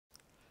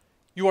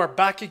You are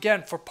back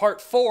again for part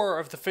 4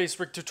 of the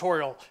FaceRig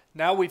tutorial.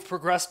 Now we've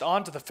progressed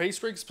on to the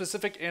FaceRig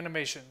specific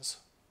animations.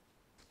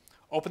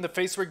 Open the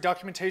FaceRig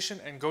documentation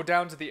and go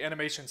down to the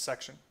animation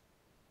section.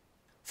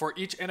 For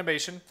each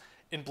animation,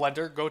 in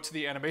Blender, go to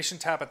the animation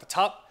tab at the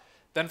top,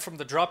 then from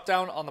the drop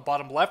down on the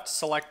bottom left,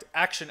 select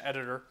Action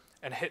Editor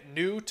and hit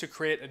New to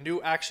create a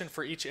new action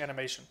for each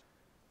animation.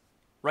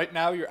 Right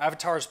now your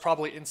avatar is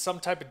probably in some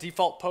type of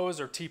default pose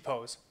or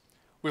T-pose.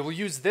 We will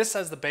use this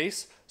as the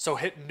base, so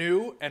hit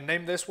New and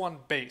name this one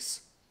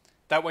Base.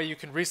 That way you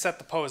can reset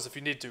the pose if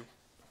you need to.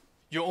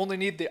 You only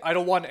need the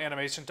Idle 1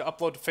 animation to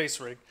upload to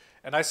FaceRig,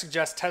 and I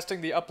suggest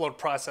testing the upload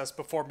process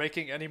before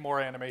making any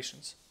more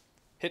animations.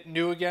 Hit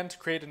New again to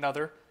create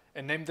another,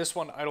 and name this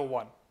one Idle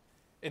 1.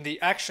 In the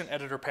Action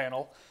Editor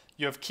panel,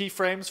 you have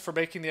keyframes for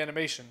making the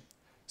animation.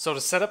 So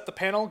to set up the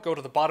panel, go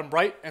to the bottom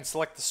right and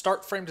select the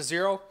start frame to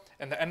 0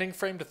 and the ending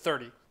frame to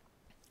 30.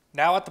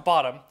 Now at the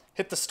bottom,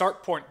 hit the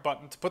Start Point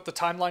button to put the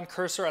timeline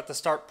cursor at the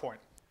start point.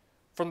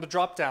 From the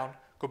drop down,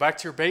 go back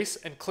to your base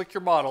and click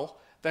your model,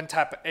 then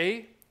tap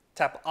A,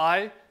 tap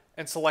I,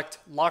 and select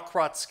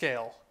Lock-Rot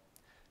Scale.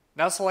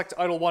 Now select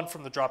Idle 1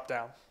 from the drop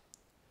down.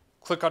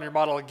 Click on your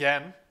model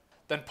again,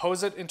 then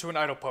pose it into an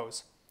idle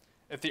pose.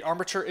 If the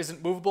armature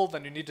isn't movable,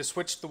 then you need to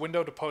switch the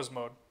window to pose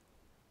mode.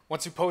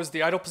 Once you pose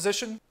the idle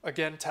position,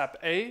 again tap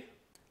A,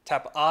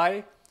 tap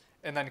I,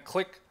 and then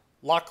click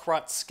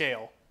Lock-Rot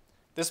Scale.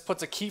 This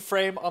puts a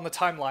keyframe on the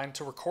timeline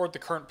to record the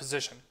current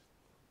position.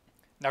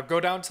 Now go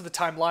down to the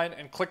timeline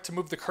and click to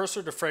move the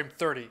cursor to frame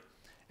 30,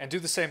 and do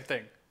the same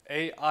thing,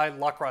 AI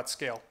Lock-Rot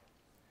Scale.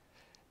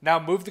 Now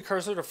move the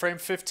cursor to frame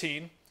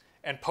 15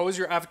 and pose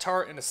your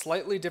avatar in a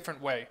slightly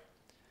different way.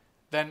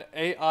 Then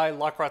AI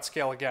Lock-Rot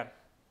Scale again.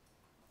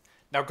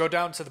 Now go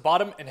down to the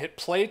bottom and hit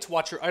play to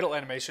watch your idle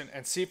animation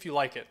and see if you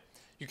like it.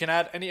 You can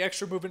add any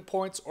extra movement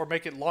points or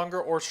make it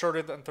longer or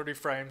shorter than 30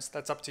 frames,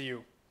 that's up to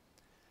you.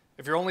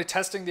 If you're only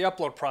testing the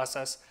upload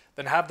process,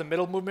 then have the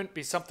middle movement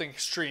be something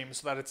extreme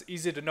so that it's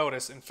easy to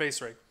notice in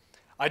FaceRig.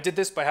 I did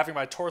this by having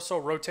my torso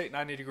rotate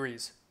 90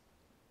 degrees.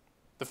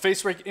 The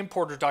FaceRig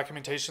importer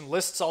documentation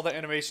lists all the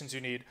animations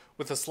you need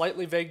with a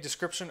slightly vague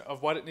description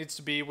of what it needs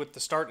to be with the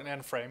start and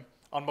end frame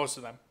on most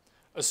of them.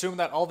 Assume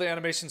that all the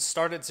animations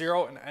start at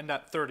 0 and end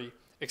at 30,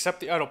 except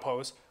the idle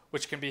pose,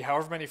 which can be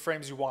however many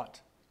frames you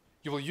want.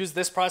 You will use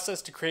this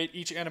process to create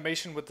each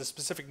animation with the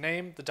specific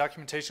name the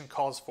documentation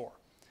calls for.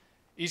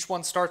 Each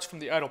one starts from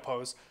the idle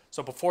pose,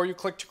 so before you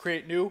click to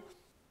create new,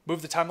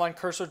 move the timeline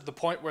cursor to the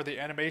point where the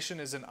animation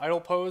is in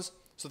idle pose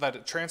so that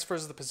it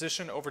transfers the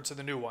position over to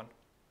the new one.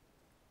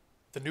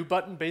 The new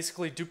button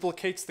basically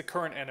duplicates the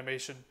current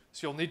animation,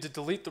 so you'll need to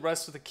delete the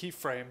rest of the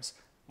keyframes,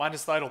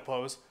 minus the idle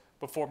pose,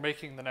 before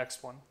making the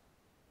next one.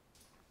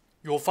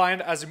 You will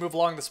find as you move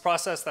along this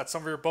process that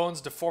some of your bones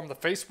deform the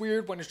face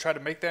weird when you try to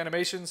make the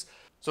animations,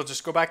 so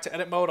just go back to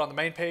edit mode on the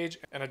main page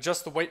and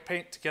adjust the weight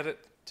paint to get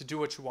it to do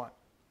what you want.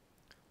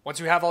 Once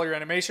you have all your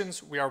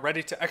animations, we are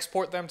ready to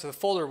export them to the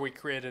folder we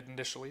created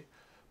initially,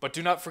 but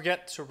do not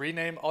forget to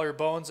rename all your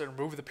bones and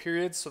remove the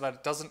periods so that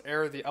it doesn't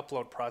error the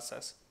upload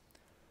process.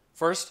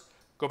 First,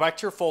 go back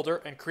to your folder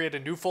and create a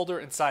new folder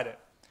inside it.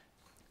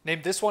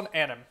 Name this one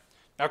Anim.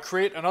 Now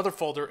create another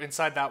folder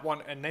inside that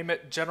one and name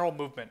it General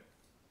Movement.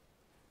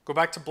 Go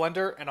back to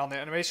Blender and on the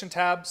Animation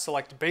tab,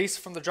 select Base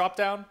from the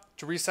drop-down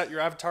to reset your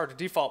avatar to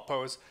default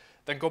pose,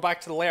 then go back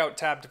to the Layout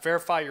tab to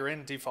verify you're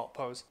in default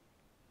pose.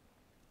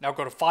 Now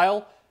go to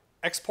File,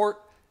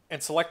 Export,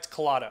 and select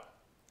Collada.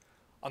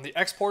 On the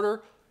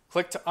exporter,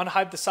 click to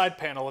unhide the side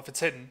panel if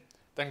it's hidden,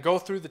 then go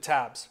through the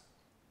tabs.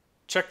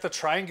 Check the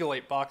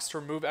Triangulate box to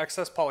remove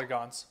excess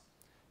polygons.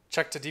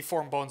 Check to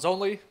deform bones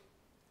only.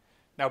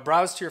 Now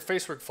browse to your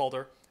FaceRig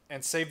folder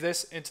and save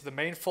this into the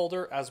main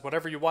folder as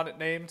whatever you want it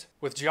named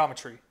with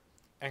geometry,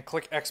 and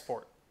click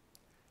Export.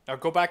 Now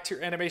go back to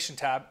your Animation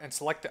tab and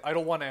select the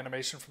Idle 1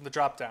 animation from the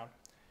drop-down,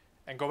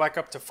 and go back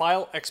up to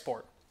File,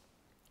 Export.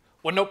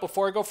 One note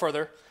before I go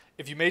further,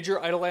 if you made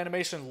your idle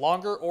animation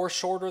longer or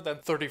shorter than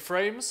 30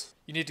 frames,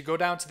 you need to go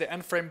down to the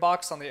end frame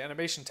box on the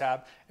Animation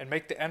tab and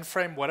make the end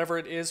frame whatever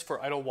it is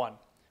for Idle 1.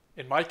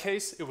 In my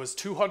case, it was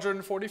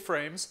 240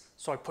 frames,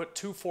 so I put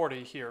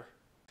 240 here.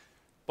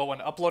 But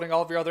when uploading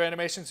all of your other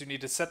animations, you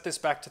need to set this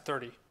back to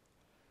 30.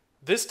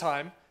 This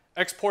time,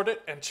 export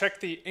it and check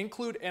the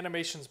Include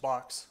Animations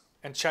box,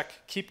 and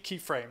check Keep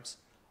Keyframes,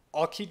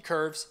 All Keyed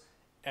Curves,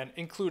 and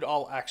Include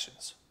All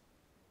Actions.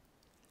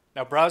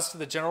 Now browse to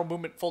the General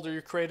Movement folder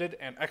you created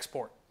and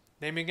export,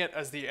 naming it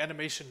as the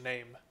animation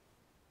name.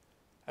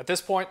 At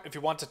this point, if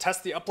you want to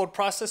test the upload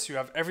process, you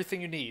have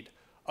everything you need.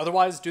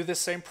 Otherwise, do this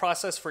same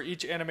process for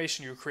each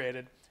animation you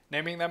created,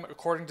 naming them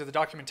according to the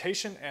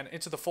documentation and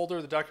into the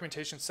folder the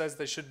documentation says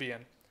they should be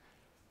in.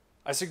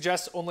 I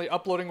suggest only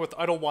uploading with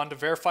Idle 1 to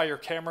verify your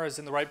camera is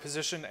in the right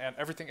position and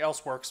everything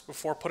else works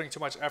before putting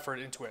too much effort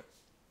into it.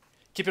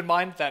 Keep in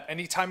mind that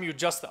anytime you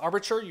adjust the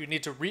armature, you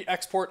need to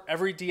re-export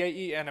every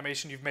DAE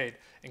animation you've made,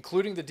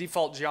 including the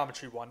default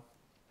geometry one.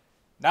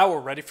 Now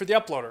we're ready for the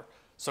uploader,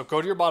 so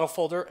go to your model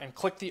folder and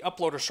click the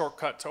uploader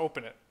shortcut to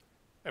open it.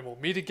 And we'll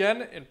meet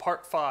again in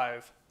part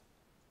 5.